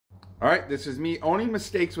All right, this is me owning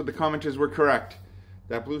mistakes with the commenters were correct.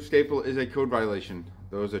 That blue staple is a code violation.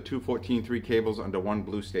 Those are two 14-3 cables under one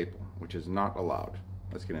blue staple, which is not allowed.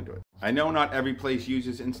 Let's get into it. I know not every place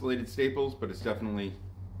uses insulated staples, but it's definitely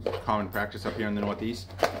common practice up here in the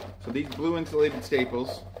Northeast. So these blue insulated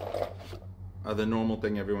staples are the normal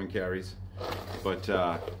thing everyone carries. But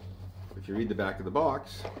if you read the back of the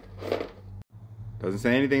box, it doesn't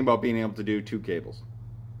say anything about being able to do two cables.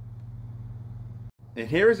 And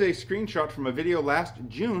here is a screenshot from a video last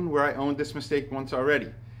June where I owned this mistake once already.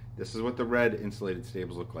 This is what the red insulated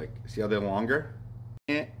staples look like. See how they're longer?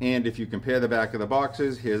 And if you compare the back of the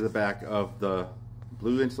boxes, here's the back of the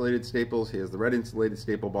blue insulated staples, here's the red insulated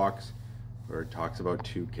staple box where it talks about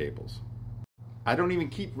two cables. I don't even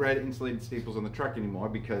keep red insulated staples on the truck anymore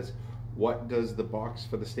because what does the box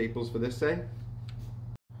for the staples for this say?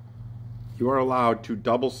 You are allowed to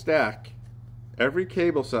double stack every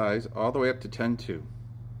cable size all the way up to 10-2.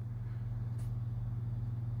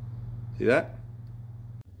 See that?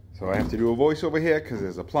 So I have to do a voiceover here because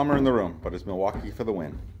there's a plumber in the room, but it's Milwaukee for the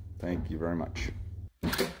win. Thank you very much.